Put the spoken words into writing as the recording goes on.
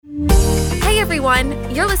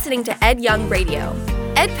everyone. You're listening to Ed Young Radio.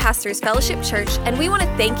 Ed pastors Fellowship Church, and we want to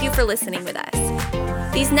thank you for listening with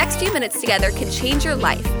us. These next few minutes together can change your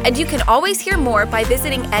life, and you can always hear more by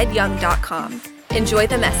visiting edyoung.com. Enjoy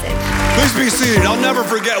the message. Please be seated. I'll never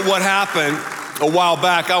forget what happened a while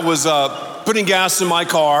back. I was putting gas in my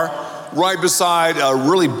car right beside a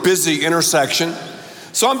really busy intersection.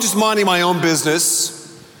 So I'm just minding my own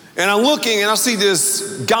business, and I'm looking, and I see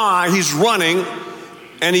this guy, he's running,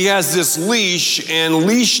 and he has this leash, and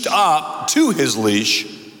leashed up to his leash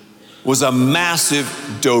was a massive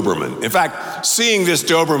Doberman. In fact, seeing this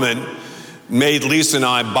Doberman made Lisa and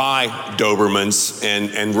I buy Dobermans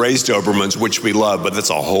and raise Dobermans, which we love, but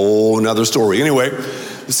that's a whole nother story. Anyway,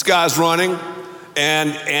 this guy's running,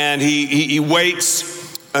 and he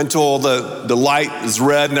waits until the light is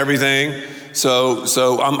red and everything.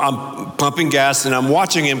 So I'm pumping gas, and I'm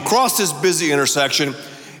watching him cross this busy intersection,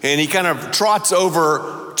 and he kind of trots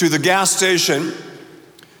over to the gas station,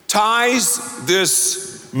 ties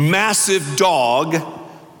this massive dog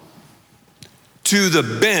to the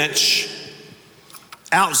bench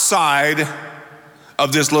outside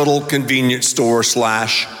of this little convenience store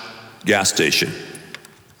 / gas station.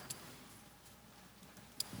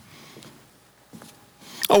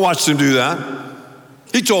 I watched him do that.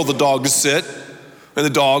 He told the dog to sit, and the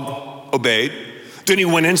dog obeyed. Then he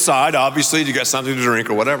went inside, obviously, to get something to drink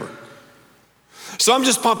or whatever. So I'm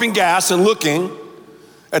just pumping gas and looking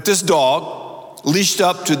at this dog leashed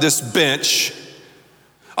up to this bench.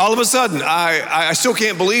 All of a sudden, I still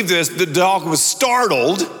can't believe this, the dog was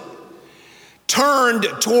startled, turned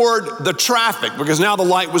toward the traffic because now the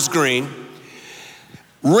light was green,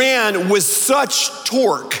 ran with such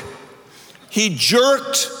torque, he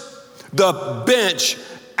jerked the bench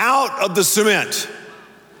out of the cement,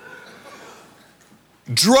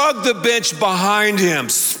 drug the bench behind him,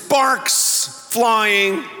 sparks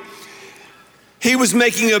flying. He was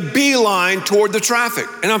making a beeline toward the traffic.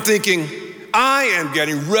 And I'm thinking, I am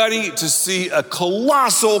getting ready to see a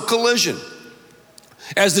colossal collision.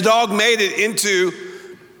 As the dog made it into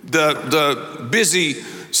the busy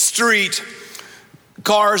street,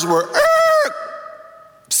 cars were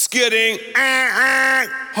skidding,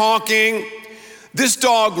 honking. This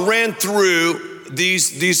dog ran through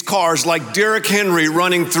these cars like Derrick Henry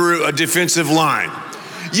running through a defensive line.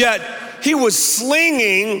 Yet he was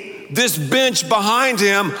slinging this bench behind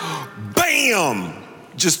him. Bam!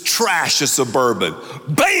 Just trashed a Suburban.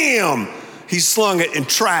 Bam! He slung it and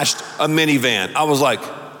trashed a minivan. I was like,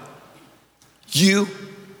 you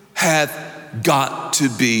have got to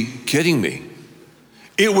be kidding me.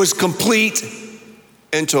 It was complete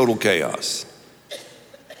and total chaos.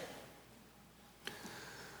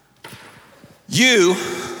 You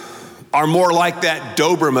are more like that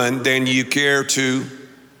Doberman than you care to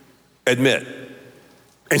admit.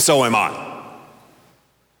 And so am I.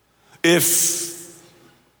 If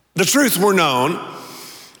the truth were known,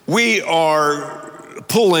 we are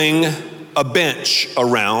pulling a bench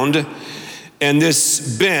around, and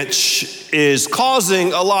this bench is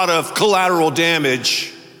causing a lot of collateral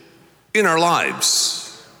damage in our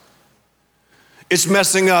lives. It's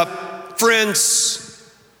messing up friends,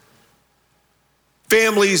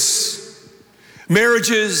 families,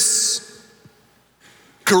 marriages,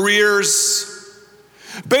 careers.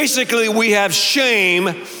 Basically, we have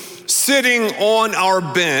shame sitting on our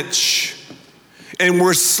bench, and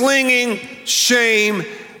we're slinging shame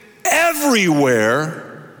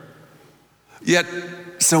everywhere, yet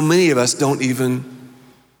so many of us don't even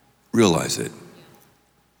realize it.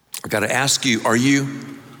 I got to ask you, are you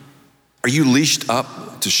leashed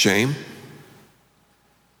up to shame?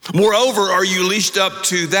 Moreover, are you leashed up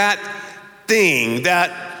to that thing,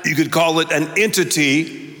 that you could call it an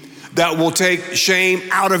entity, that will take shame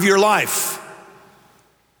out of your life?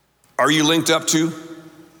 Are you linked up to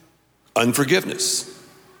unforgiveness?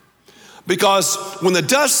 Because when the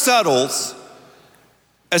dust settles,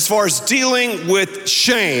 as far as dealing with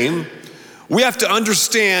shame, we have to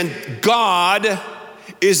understand God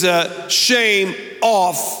is a shame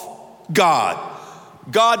off God.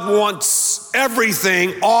 God wants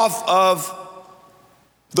everything off of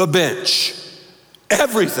the bench.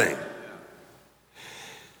 Everything.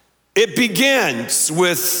 It begins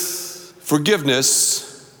with forgiveness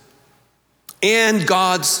and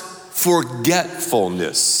God's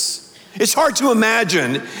forgetfulness. It's hard to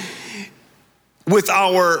imagine with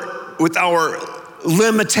our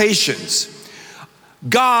limitations.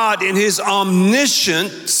 God in his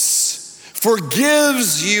omniscience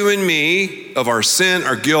forgives you and me of our sin,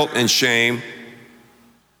 our guilt, and shame,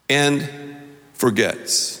 and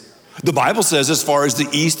forgets. The Bible says as far as the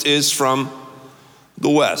east is from the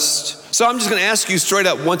west. So I'm just gonna ask you straight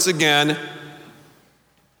up once again,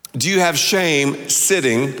 Do you have shame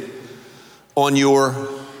sitting on your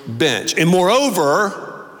bench? And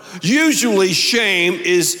moreover, usually shame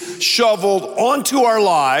is shoveled onto our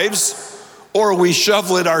lives, or we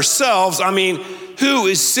shovel it ourselves. I mean, who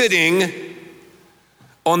is sitting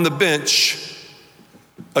on the bench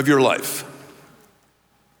of your life?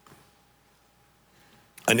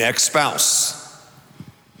 An ex-spouse,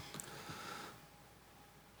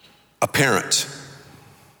 a parent,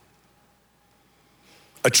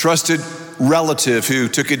 a trusted relative who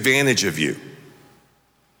took advantage of you.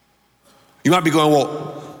 You might be going,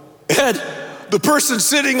 well, Ed, the person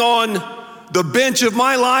sitting on the bench of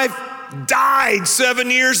my life died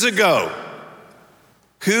 7 years ago.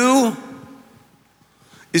 Who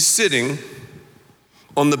is sitting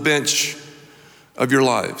on the bench of your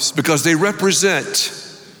lives? Because they represent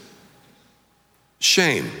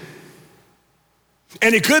shame.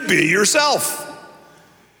 And it could be yourself,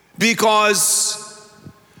 because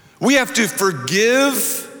we have to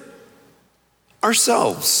forgive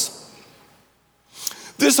ourselves.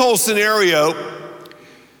 This whole scenario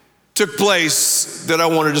took place that I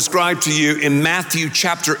want to describe to you in Matthew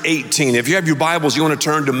chapter 18. If you have your Bibles, you want to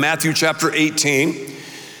turn to Matthew chapter 18,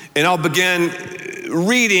 and I'll begin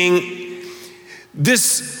reading.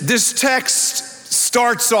 This text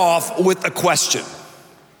starts off with a question.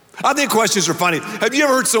 I think questions are funny. Have you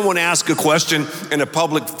ever heard someone ask a question in a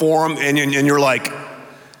public forum and you're like,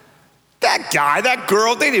 that guy, that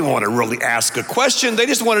girl, they didn't want to really ask a question. They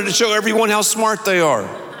just wanted to show everyone how smart they are.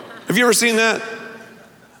 Have you ever seen that?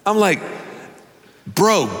 I'm like,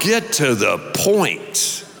 bro, get to the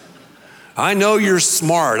point. I know you're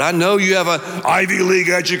smart. I know you have an Ivy League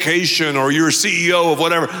education or you're a CEO of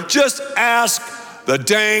whatever. Just ask the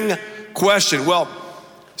dang question. Well,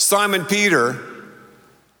 Simon Peter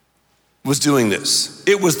was doing this.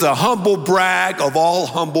 It was the humble brag of all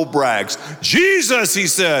humble brags. Jesus, he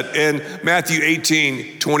said in Matthew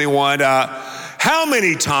 18:21, how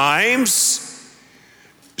many times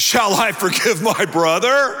shall I forgive my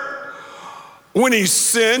brother when he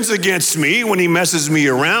sins against me, when he messes me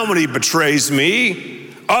around, when he betrays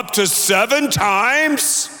me? Up to 7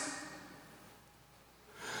 times?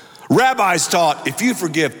 Rabbis taught if you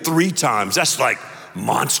forgive 3 times, that's like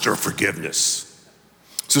monster forgiveness.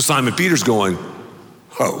 So Simon Peter's going,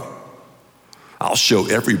 oh, I'll show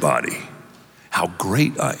everybody how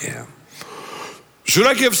great I am. Should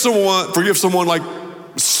I forgive someone like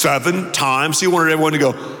 7 times? He wanted everyone to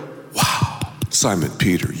go, wow, Simon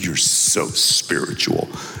Peter, you're so spiritual.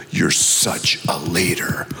 You're such a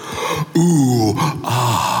leader. Ooh,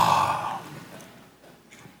 ah.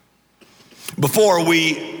 Before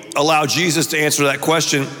we allow Jesus to answer that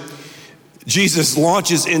question, Jesus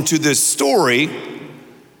launches into this story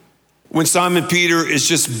when Simon Peter is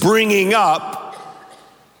just bringing up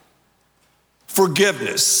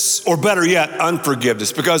forgiveness, or better yet,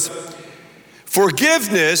 unforgiveness. Because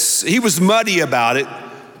forgiveness, he was muddy about it.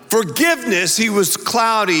 Forgiveness, he was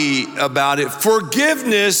cloudy about it.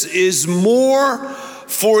 Forgiveness is more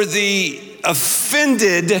for the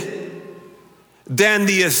offended than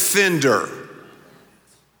the offender.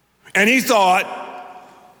 And he thought,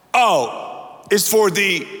 oh, it's for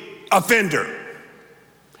the offender.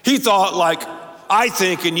 He thought like I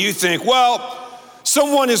think and you think, well,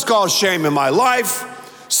 someone has caused shame in my life.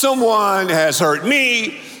 Someone has hurt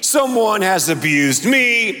me. Someone has abused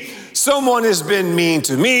me. Someone has been mean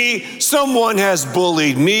to me. Someone has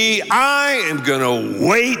bullied me. I am going to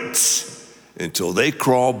wait until they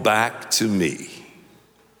crawl back to me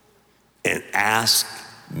and ask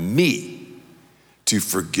me to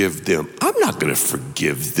forgive them. I'm not going to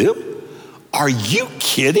forgive them. Are you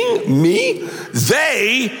kidding me?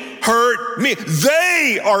 They hurt me.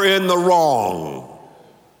 They are in the wrong.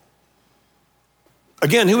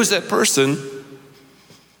 Again, who is that person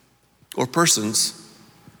or persons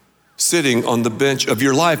sitting on the bench of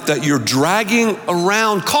your life that you're dragging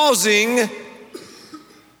around, causing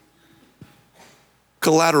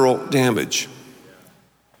collateral damage?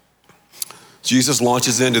 Jesus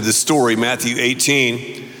launches into this story, Matthew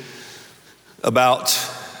 18, about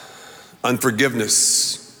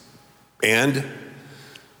unforgiveness and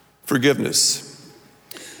forgiveness.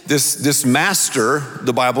 This master,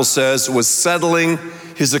 the Bible says, was settling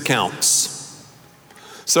his accounts.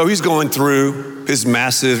 So he's going through his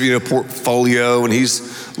massive, portfolio, and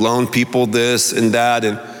he's loaned people this and that.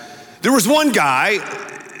 And there was one guy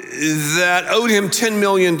that owed him $10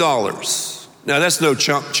 million. Now that's no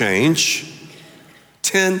chump change.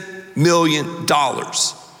 $10 million.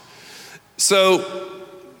 So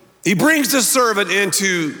he brings the servant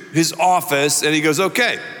into his office and he goes,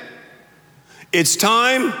 okay, it's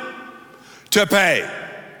time to pay.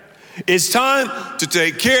 It's time to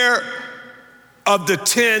take care of the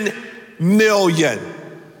 10 million.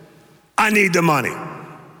 I need the money.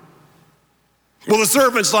 Well, the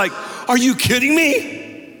servant's like, are you kidding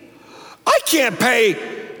me? I can't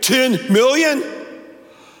pay 10 million.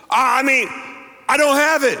 I mean, I don't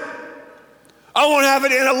have it. I won't have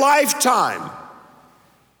it in a lifetime.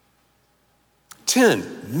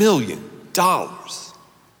 $10 million.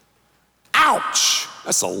 Ouch.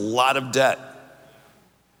 That's a lot of debt.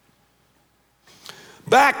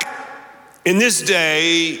 Back in this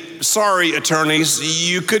day, sorry, attorneys,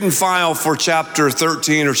 you couldn't file for chapter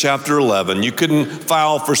 13 or chapter 11. You couldn't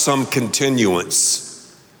file for some continuance.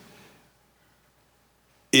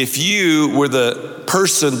 If you were the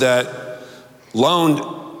person that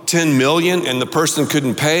loaned 10 million and the person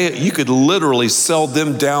couldn't pay it, you could literally sell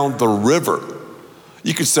them down the river.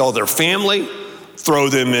 You could sell their family, throw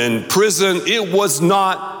them in prison. It was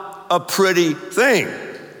not a pretty thing.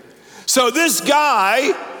 So this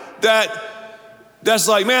guy that's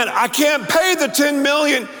like, man, I can't pay the 10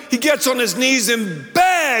 million. He gets on his knees and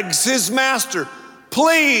begs his master,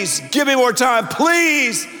 please give me more time.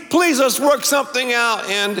 Please, let's work something out.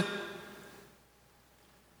 And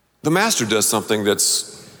the master does something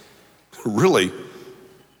that's really,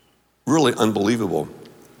 really unbelievable.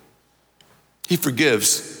 He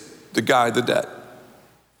forgives the guy the debt.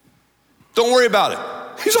 Don't worry about it.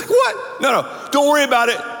 He's like, what? No, don't worry about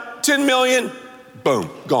it. 10 million, boom,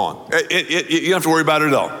 gone. You don't have to worry about it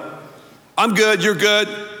at all. I'm good, you're good.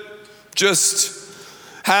 Just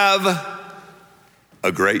have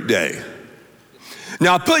a great day.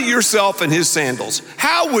 Now put yourself in his sandals.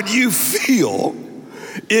 How would you feel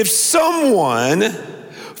if someone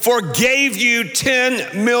forgave you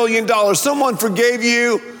 $10 million? Someone forgave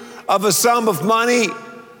you of a sum of money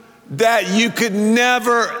that you could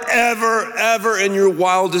never, ever, ever in your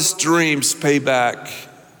wildest dreams pay back.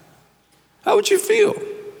 How would you feel?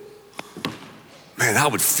 Man, I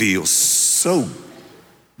would feel so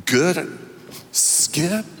good. I'd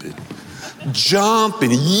skip and jump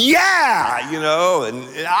and and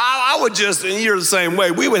I would just, and you're the same way,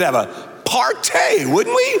 we would have a party,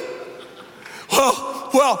 wouldn't we?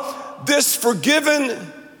 Well, this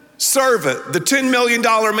forgiven servant, the $10 million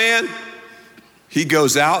man, he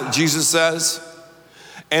goes out, Jesus says,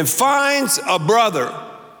 and finds a brother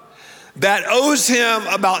that owes him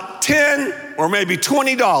about $10 or maybe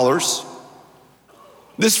 $20.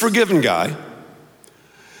 This forgiven guy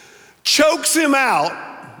chokes him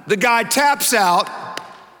out. The guy taps out.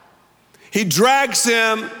 He drags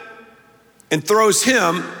him and throws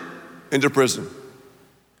him into prison.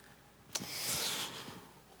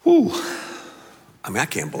 Whew. I mean, I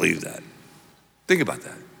can't believe that. Think about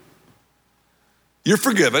that. You're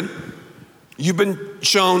forgiven. You've been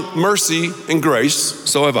shown mercy and grace.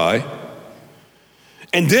 So have I.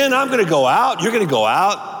 And then I'm going to go out. You're going to go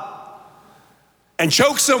out and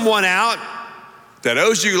choke someone out that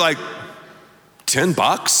owes you like $10.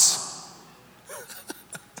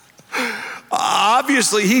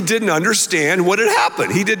 Obviously, he didn't understand what had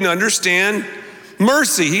happened. He didn't understand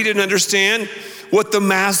mercy. He didn't understand what the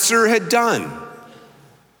master had done.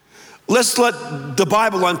 Let's let the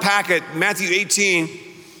Bible unpack it. Matthew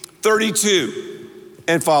 18:32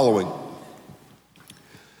 and following.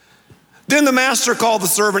 Then the master called the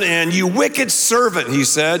servant in. You wicked servant, he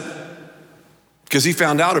said, because he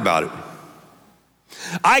found out about it.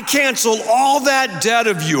 I canceled all that debt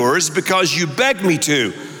of yours because you begged me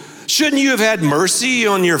to. Shouldn't you have had mercy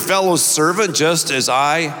on your fellow servant just as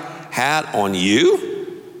I had on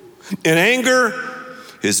you? In anger,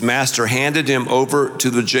 his master handed him over to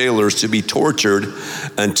the jailers to be tortured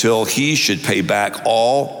until he should pay back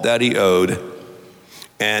all that he owed.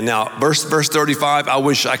 And now, verse 35, I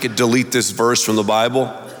wish I could delete this verse from the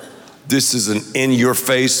Bible. This is an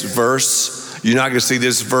in-your-face verse. You're not going to see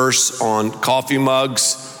this verse on coffee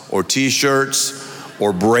mugs or T-shirts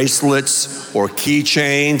or bracelets or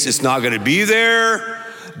keychains. It's not going to be there.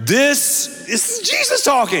 This is Jesus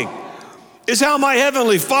talking. Is how my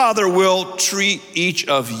heavenly Father will treat each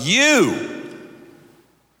of you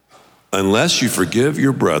unless you forgive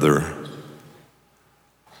your brother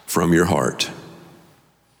from your heart.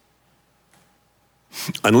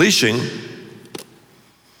 Unleashing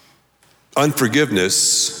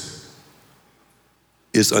unforgiveness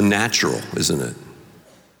is unnatural, isn't it?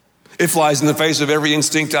 It flies in the face of every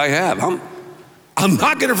instinct I have. I'm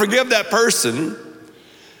not going to forgive that person.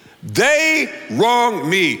 They wronged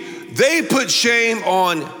me. They put shame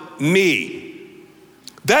on me.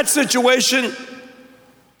 That situation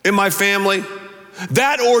in my family,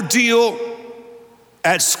 that ordeal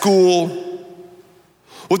at school,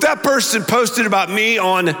 what that person posted about me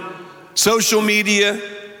on social media,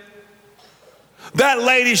 That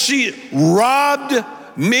lady, she robbed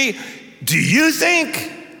me. Do you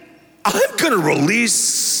think I'm going to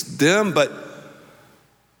release them? But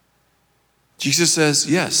Jesus says,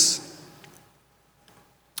 yes.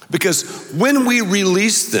 Because when we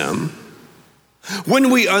release them, when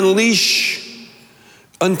we unleash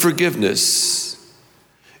unforgiveness,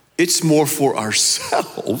 it's more for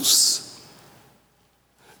ourselves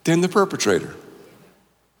than the perpetrator.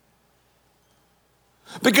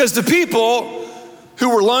 Because the people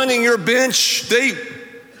who were lining your bench, they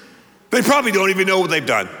probably don't even know what they've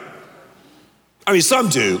done. I mean, some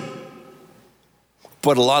do,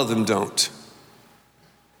 but a lot of them don't.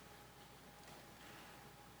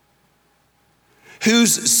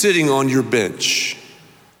 Who's sitting on your bench,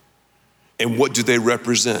 and what do they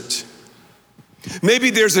represent? Maybe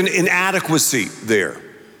there's an inadequacy there.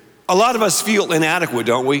 A lot of us feel inadequate,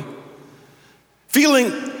 don't we?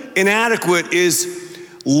 Feeling inadequate is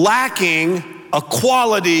lacking a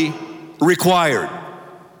quality required.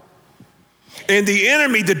 And the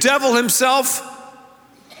enemy, the devil himself,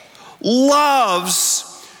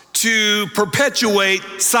 loves to perpetuate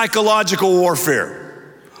psychological warfare.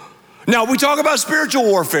 Now, we talk about spiritual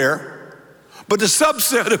warfare, but the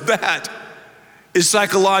subset of that is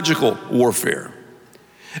psychological warfare.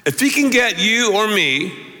 If he can get you or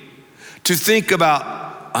me to think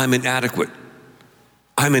about, I'm inadequate,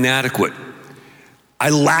 I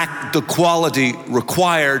lack the quality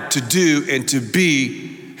required to do and to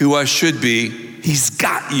be who I should be, he's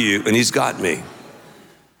got you and he's got me.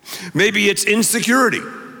 Maybe it's insecurity,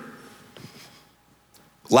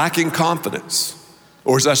 lacking confidence,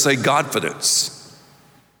 or as I say, Godfidence.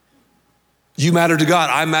 You matter to God,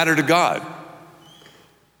 I matter to God.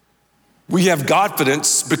 We have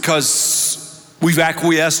Godfidence because we've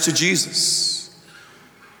acquiesced to Jesus.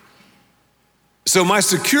 So my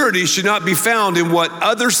security should not be found in what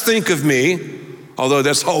others think of me, although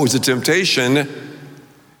that's always a temptation.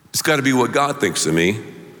 It's got to be what God thinks of me.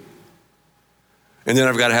 And then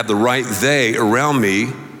I've got to have the right they around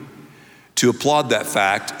me to applaud that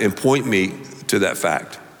fact and point me to that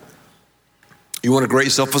fact. You want a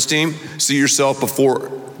great self-esteem? See yourself before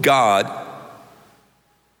God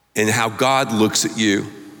and how God looks at you.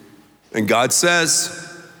 And God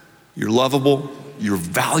says, you're lovable, you're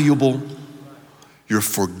valuable, you're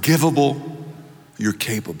forgivable, you're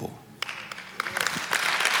capable.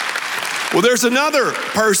 Well, there's another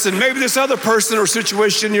person, maybe this other person or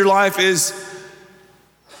situation in your life is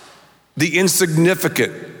the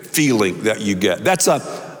insignificant feeling that you get. That's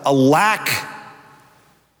a lack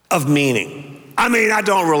of meaning. I mean, I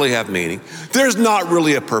don't really have meaning. There's not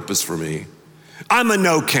really a purpose for me. I'm a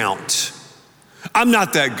no count. I'm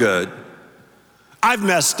not that good. I've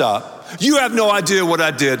messed up. You have no idea what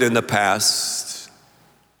I did in the past.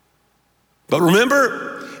 But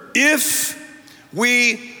remember, if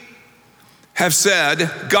we have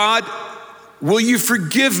said, God, will you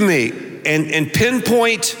forgive me? And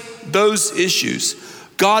pinpoint those issues.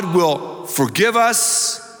 God will forgive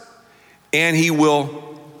us and he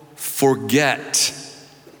will forget.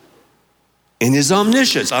 In his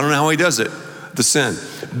omniscience, I don't know how he does it, the sin.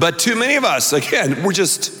 But too many of us, again, we're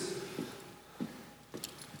just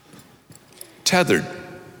tethered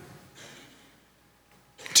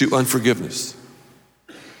to unforgiveness.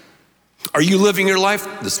 Are you living your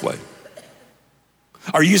life this way?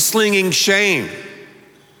 Are you slinging shame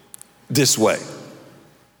this way?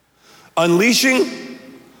 Unleashing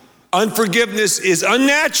unforgiveness is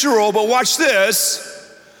unnatural, but watch this.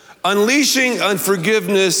 Unleashing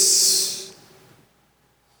unforgiveness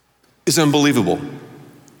is unbelievable.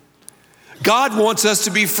 God wants us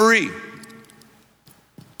to be free.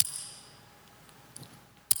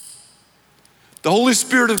 The Holy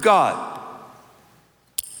Spirit of God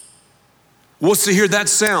wants to hear that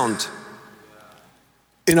sound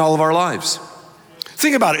in all of our lives.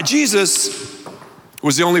 Think about it. Jesus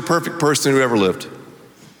was the only perfect person who ever lived.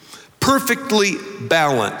 Perfectly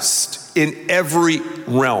balanced in every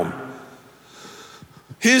realm.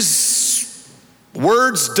 His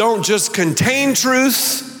words don't just contain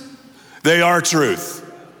truth, they are truth.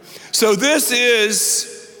 So this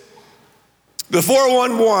is the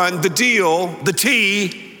 411, the deal, the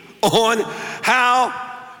T on how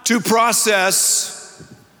to process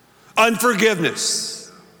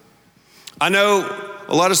unforgiveness. I know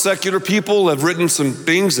a lot of secular people have written some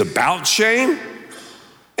things about shame,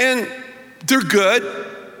 and they're good,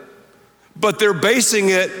 but they're basing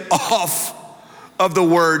it off of the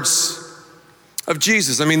words of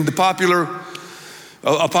Jesus. I mean, a popular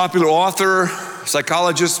author,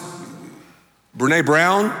 psychologist, Brene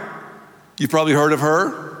Brown, you've probably heard of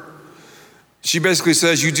her. She basically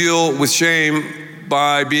says you deal with shame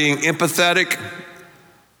by being empathetic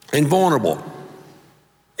and vulnerable.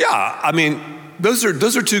 Yeah, I mean, those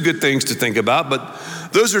are two good things to think about, but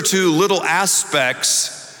those are two little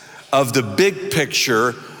aspects of the big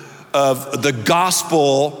picture of the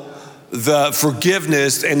gospel, the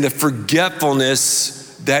forgiveness and the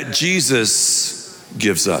forgetfulness that Jesus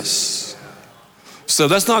gives us. So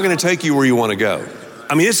that's not going to take you where you want to go.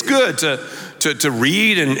 I mean, it's good to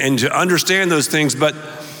read and to understand those things, but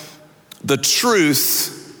the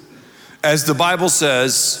truth, as the Bible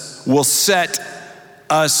says, will set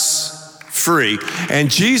us free. And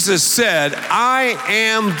Jesus said, I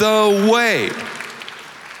am the way,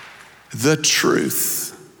 the truth,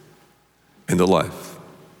 and the life.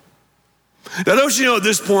 Now, don't you know at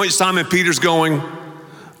this point, Simon Peter's going,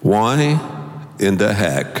 why in the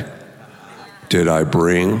heck did I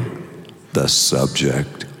bring the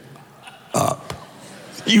subject up?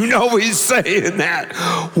 You know he's saying that.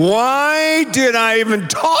 Why did I even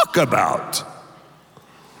talk about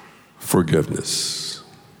forgiveness?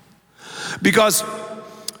 Because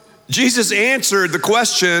Jesus answered the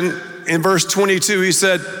question in verse 22. He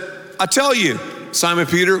said, I tell you, Simon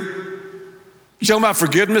Peter, you talking about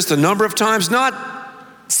forgiveness the number of times? Not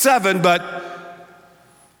 7, but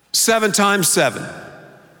 7 times 7.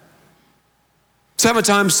 7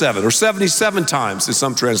 times 7, or 77 times in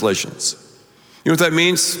some translations. You know what that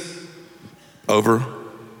means? Over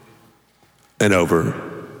and over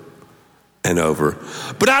and over.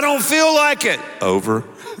 But I don't feel like it. Over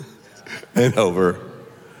and over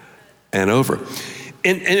and over.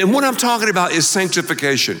 And what I'm talking about is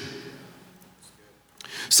sanctification.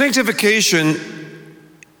 Sanctification,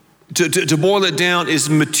 to boil it down, is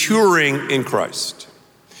maturing in Christ.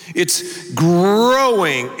 It's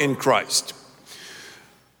growing in Christ.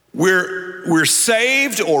 We're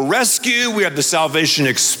saved or rescued. We have the salvation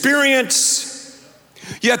experience.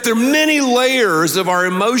 Yet there are many layers of our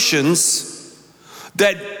emotions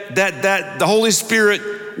that the Holy Spirit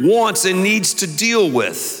wants and needs to deal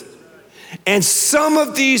with. And some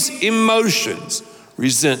of these emotions,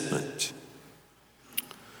 resentment,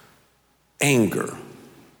 anger,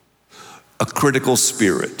 a critical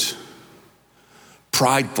spirit,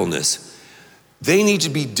 pridefulness, they need to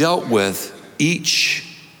be dealt with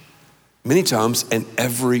many times and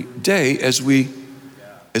every day as we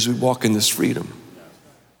walk in this freedom.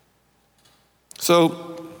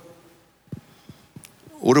 So,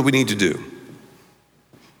 what do we need to do?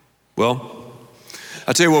 Well,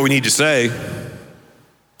 I'll tell you what we need to say.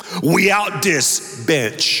 We out this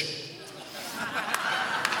bench.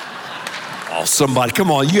 Oh, somebody,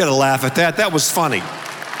 come on, you gotta laugh at that. That was funny.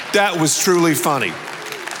 That was truly funny.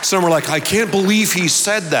 Some are like, I can't believe he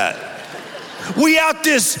said that. We out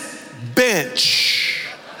this bench.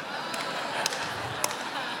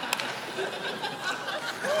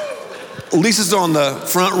 Lisa's on the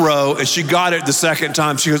front row and she got it the second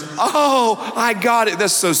time. She goes, oh, I got it.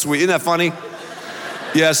 That's so sweet. Isn't that funny?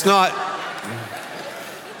 Yeah, it's not.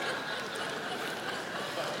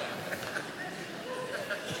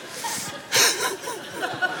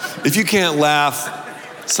 If you can't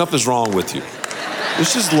laugh, something's wrong with you.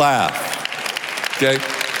 Let's just laugh, okay?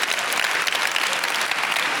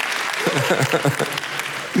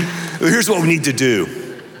 Here's what we need to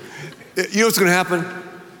do. You know what's gonna happen?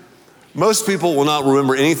 Most people will not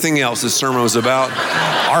remember anything else this sermon was about.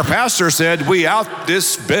 Our pastor said, we out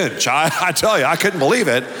this bench. I tell you, I couldn't believe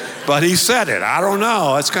it, but he said it. I don't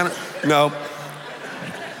know, it's kind of, no.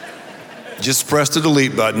 Just press the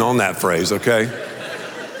delete button on that phrase, okay?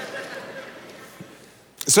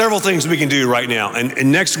 Several things we can do right now,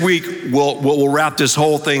 and next week we'll wrap this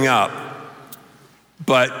whole thing up.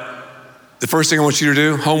 But the first thing I want you to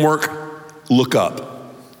do, homework, look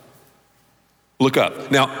up. Look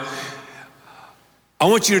up. Now, I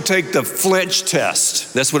want you to take the flinch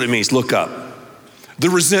test. That's what it means, look up. The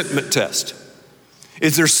resentment test.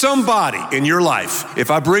 Is there somebody in your life, if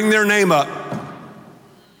I bring their name up,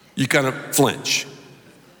 you kind of flinch?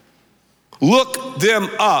 Look them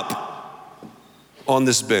up on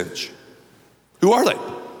this bench. Who are they?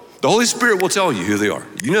 The Holy Spirit will tell you who they are.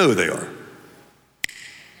 You know who they are.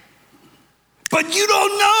 But you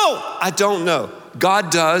don't know. I don't know. God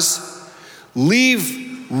does.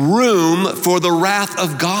 Leave room for the wrath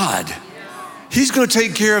of God. He's going to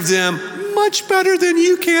take care of them much better than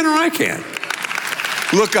you can or I can.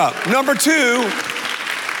 Look up. Number 2,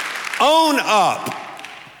 own up.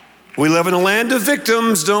 We live in a land of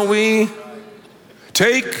victims, don't we?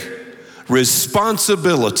 Take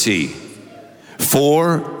responsibility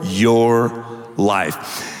for your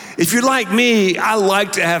life. If you're like me, I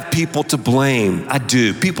like to have people to blame. I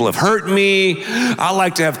do. People have hurt me. I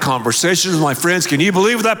like to have conversations with my friends. Can you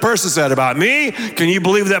believe what that person said about me? Can you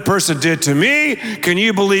believe what that person did to me? Can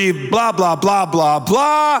you believe blah, blah, blah, blah,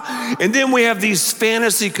 blah? And then we have these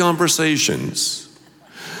fantasy conversations,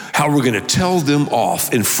 how we're going to tell them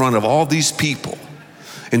off in front of all these people,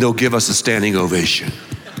 and they'll give us a standing ovation.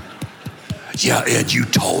 Yeah, Ed, you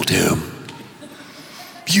told him.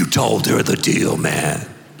 You told her the deal, man.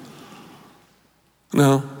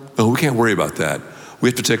 No, we can't worry about that. We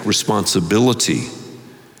have to take responsibility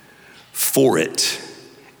for it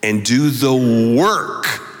and do the work.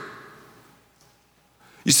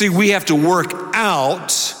 You see, we have to work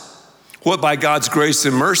out what by God's grace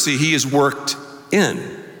and mercy He has worked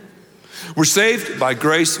in. We're saved by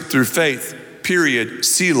grace through faith, period,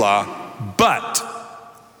 Selah, but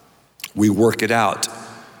we work it out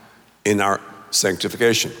in our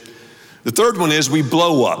sanctification. The third one is we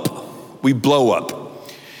blow up. We blow up.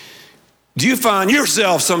 Do you find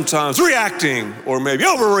yourself sometimes reacting or maybe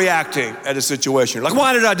overreacting at a situation? Like,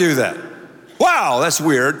 why did I do that? Wow, that's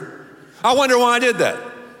weird. I wonder why I did that.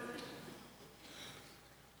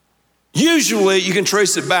 Usually you can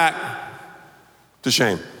trace it back to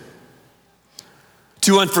shame,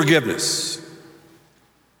 to unforgiveness.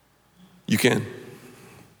 You can.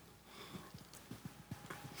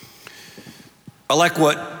 I like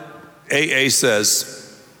what AA says.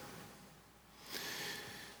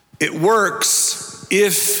 It works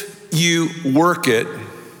if you work it,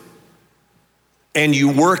 and you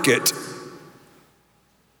work it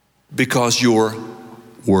because you're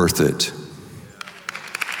worth it.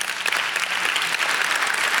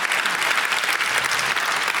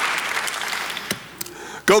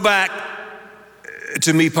 Go back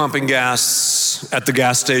to me pumping gas at the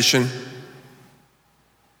gas station.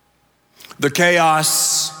 The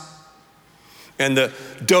chaos and the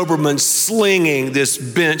Doberman slinging this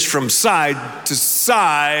bench from side to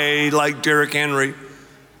side like Derrick Henry,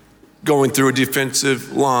 going through a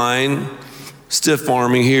defensive line, stiff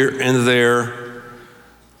arming here and there.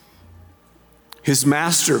 His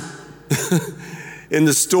master in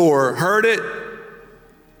the store heard it,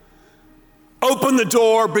 opened the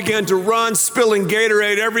door, began to run, spilling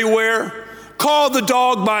Gatorade everywhere, called the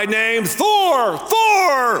dog by name, Thor,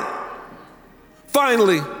 Thor!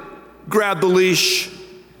 Finally, grabbed the leash,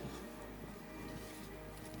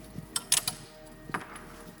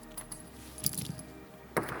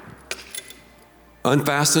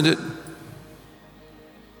 unfastened it,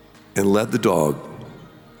 and led the dog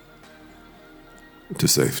to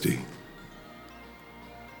safety.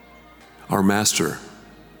 Our master,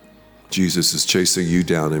 Jesus, is chasing you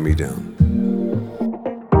down and me down.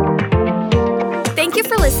 Thank you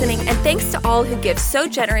for listening, and thanks to all who give so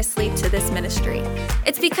generously to this ministry.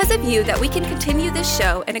 It's because of you that we can continue this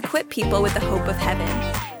show and equip people with the hope of heaven.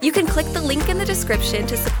 You can click the link in the description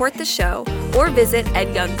to support the show or visit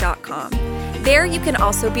edyoung.com. There you can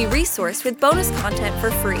also be resourced with bonus content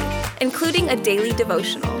for free, including a daily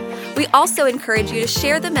devotional. We also encourage you to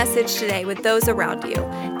share the message today with those around you.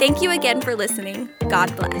 Thank you again for listening.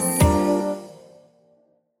 God bless.